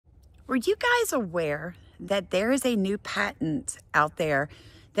Were you guys aware that there is a new patent out there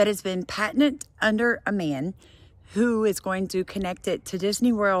that has been patented under a man who is going to connect it to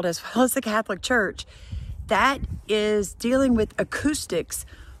Disney World as well as the Catholic Church, that is dealing with acoustics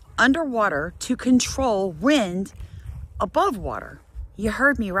underwater to control wind above water? You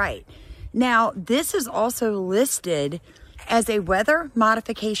heard me right. Now, this is also listed as a weather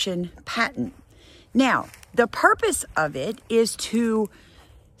modification patent. Now, the purpose of it is to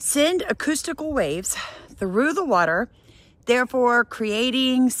send acoustical waves through the water, therefore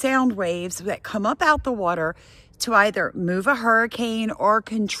creating sound waves that come up out the water to either move a hurricane or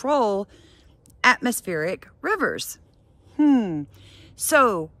control atmospheric rivers.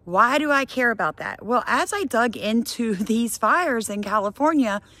 So why do I care about that? Well, as I dug into these fires in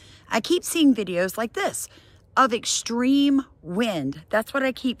California, I keep seeing videos like this of extreme wind. That's what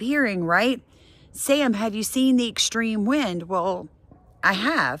I keep hearing, right? Sam, have you seen the extreme wind? Well, I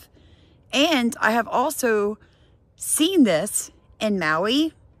have. And I have also seen this in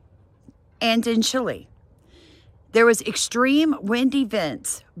Maui and in Chile. There was extreme wind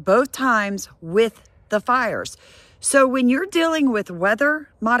events both times with the fires. So when you're dealing with weather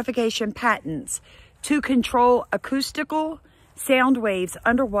modification patents to control acoustical sound waves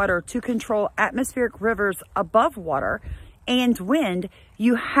underwater to control atmospheric rivers above water and wind,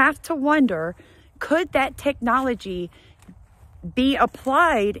 you have to wonder, could that technology be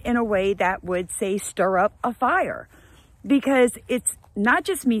applied in a way that would, say, stir up a fire? Because it's not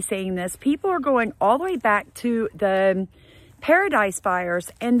just me saying this. People are going all the way back to the Paradise fires,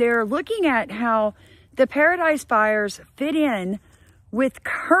 and they're looking at how the Paradise fires fit in with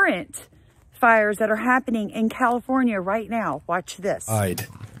current fires that are happening in California right now. Watch this.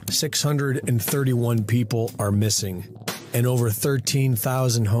 631 people are missing, and over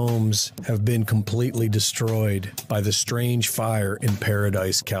 13,000 homes have been completely destroyed by the strange fire in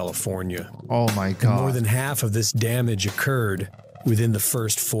Paradise, California. Oh my God. And more than half of this damage occurred within the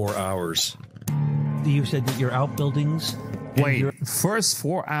first 4 hours. You said that your outbuildings... Wait, first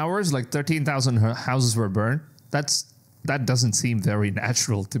 4 hours, like 13,000 houses were burned? That doesn't seem very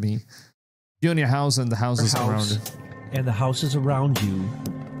natural to me. You and your house and the houses around it. And the houses around you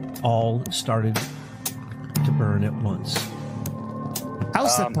all started to burn at once.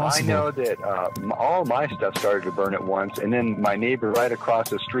 How's that possible? I know that all my stuff started to burn at once, and then my neighbor right across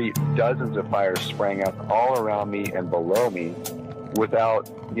the street, dozens of fires sprang up all around me and below me without,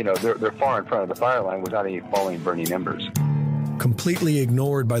 they're far in front of the fire line without any falling burning embers. Completely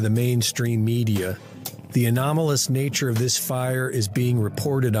ignored by the mainstream media, the anomalous nature of this fire is being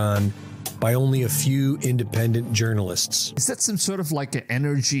reported on by only a few independent journalists. Is that some sort of like an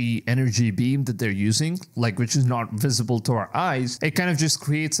energy beam that they're using, like which is not visible to our eyes? It kind of just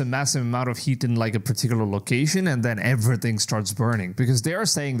creates a massive amount of heat in like a particular location, and then everything starts burning, because they are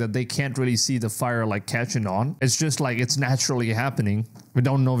saying that they can't really see the fire like catching on. It's just like it's naturally happening. We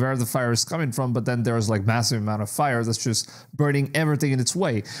don't know where the fire is coming from, but then there's like massive amount of fire that's just burning everything in its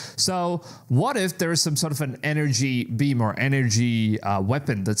way. So what if there is some sort of an energy beam or energy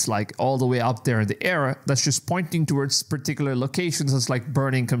weapon that's like all the way up there in the air that's just pointing towards particular locations that's like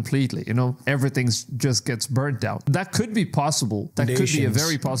burning completely? Everything just gets burnt down. That could be possible. That could be a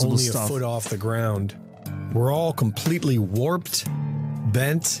very possible stuff. Only a foot off the ground. We're all completely warped,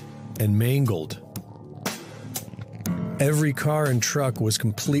 bent, and mangled. Every car and truck was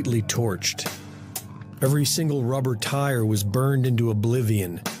completely torched. Every single rubber tire was burned into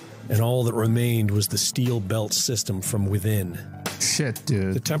oblivion, and all that remained was the steel belt system from within. Shit,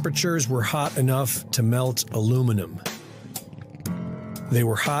 dude. The temperatures were hot enough to melt aluminum. They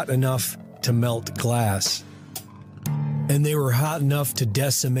were hot enough to melt glass. And they were hot enough to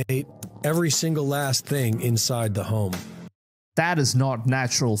decimate every single last thing inside the home. That is not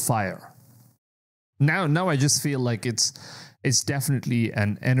natural fire. Now I just feel like it's definitely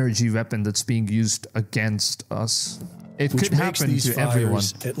an energy weapon that's being used against us. It could happen to everyone.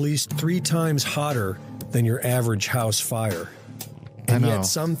 At least 3 times hotter than your average house fire. And yet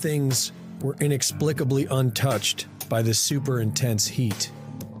some things were inexplicably untouched by the super intense heat.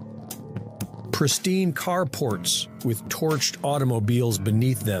 Pristine carports with torched automobiles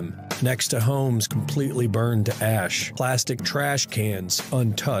beneath them, next to homes completely burned to ash. Plastic trash cans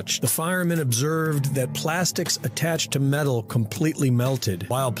untouched. The firemen observed that plastics attached to metal completely melted,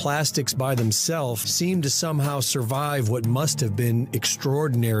 while plastics by themselves seemed to somehow survive what must have been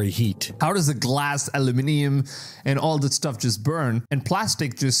extraordinary heat. How does the glass, aluminum, and all that stuff just burn? And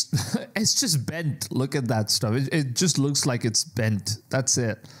plastic just, it's just bent. Look at that stuff. It just looks like it's bent. That's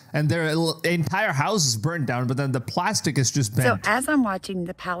it. And their entire house is burned down, but then the plastic is just bent. So as I'm watching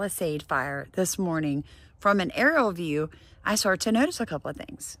the Palisade fire this morning from an aerial view, I started to notice a couple of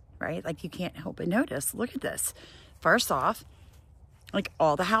things. right? Like, you can't help but notice. Look at this. First off, like,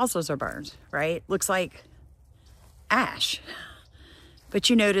 all the houses are burned, right? Looks like ash. But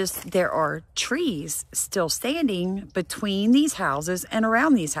you notice there are trees still standing between these houses and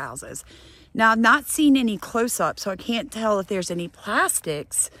around these houses. Now, I've not seen any close-up, so I can't tell if there's any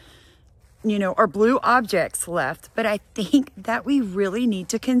plastics, you know, or blue objects left. But I think that we really need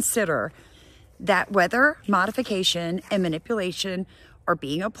to consider that weather modification and manipulation are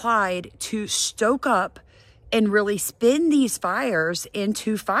being applied to stoke up and really spin these fires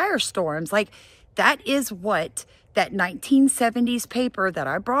into firestorms. Like, that is what that 1970s paper that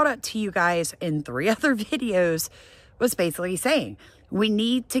I brought up to you guys in 3 other videos was basically saying. We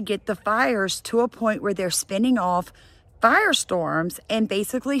need to get the fires to a point where they're spinning off firestorms and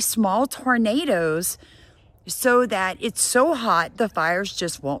basically small tornadoes, so that it's so hot the fires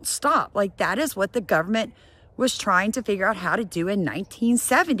just won't stop. Like, that is what the government was trying to figure out how to do in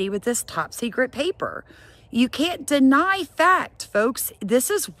 1970 with this top secret paper. You can't deny fact, folks. This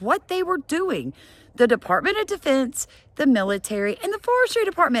is what they were doing. The Department of Defense, the military, and the Forestry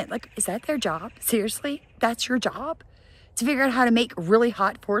Department. Like, is that their job? Seriously? That's your job? To figure out how to make really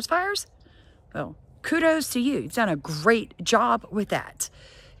hot forest fires? Well, kudos to you. You've done a great job with that.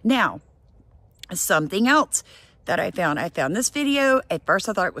 Now, something else that I found this video. At first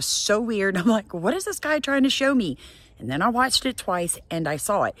I thought it was so weird. I'm like, what is this guy trying to show me? And then I watched it twice and I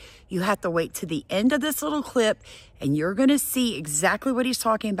saw it. You have to wait to the end of this little clip and you're going to see exactly what he's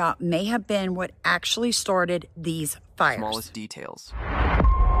talking about may have been what actually started these fires. Smallest details.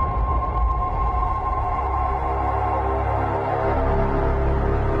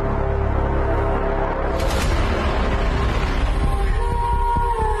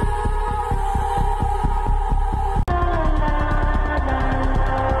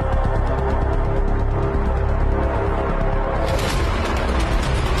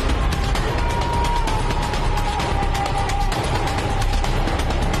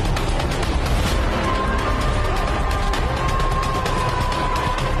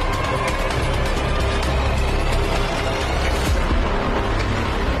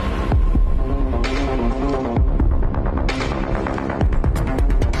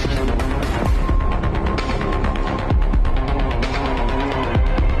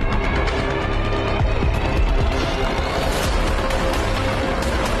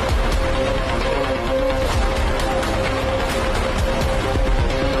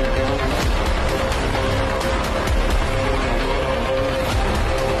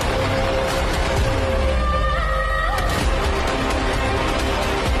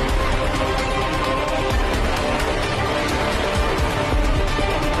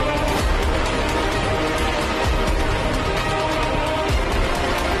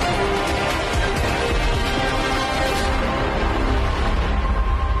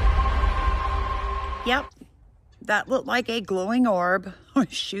 Yep, that looked like a glowing orb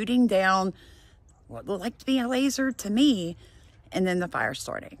shooting down what looked like to be a laser to me, and then the fire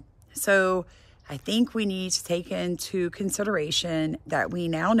starting. So I think we need to take into consideration that we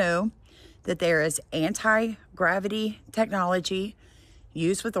now know that there is anti-gravity technology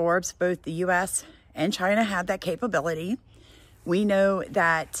used with orbs. Both the US and China have that capability. We know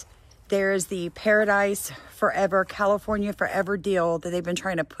that there is the Paradise Forever, California Forever deal that they've been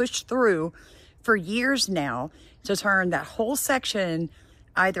trying to push through for years now to turn that whole section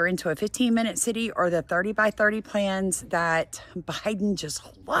either into a 15-minute city or the 30 by 30 plans that Biden just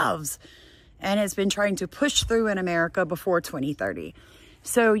loves and has been trying to push through in America before 2030.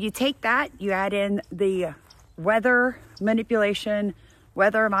 So you take that, you add in the weather manipulation,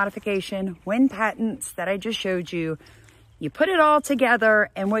 weather modification, wind patents that I just showed you, you put it all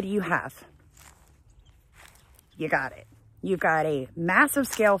together, and what do you have? You got it. You've got a massive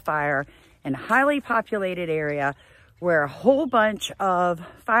scale fire in a highly populated area where a whole bunch of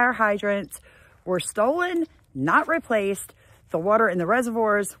fire hydrants were stolen, not replaced. The water in the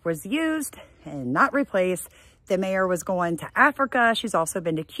reservoirs was used and not replaced. The mayor was going to Africa. She's also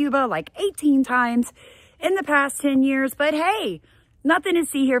been to Cuba like 18 times in the past 10 years. But hey, nothing to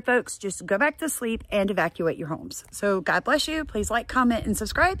see here, folks. Just go back to sleep and evacuate your homes. So God bless you. Please like, comment, and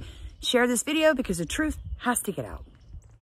subscribe. Share this video because the truth has to get out.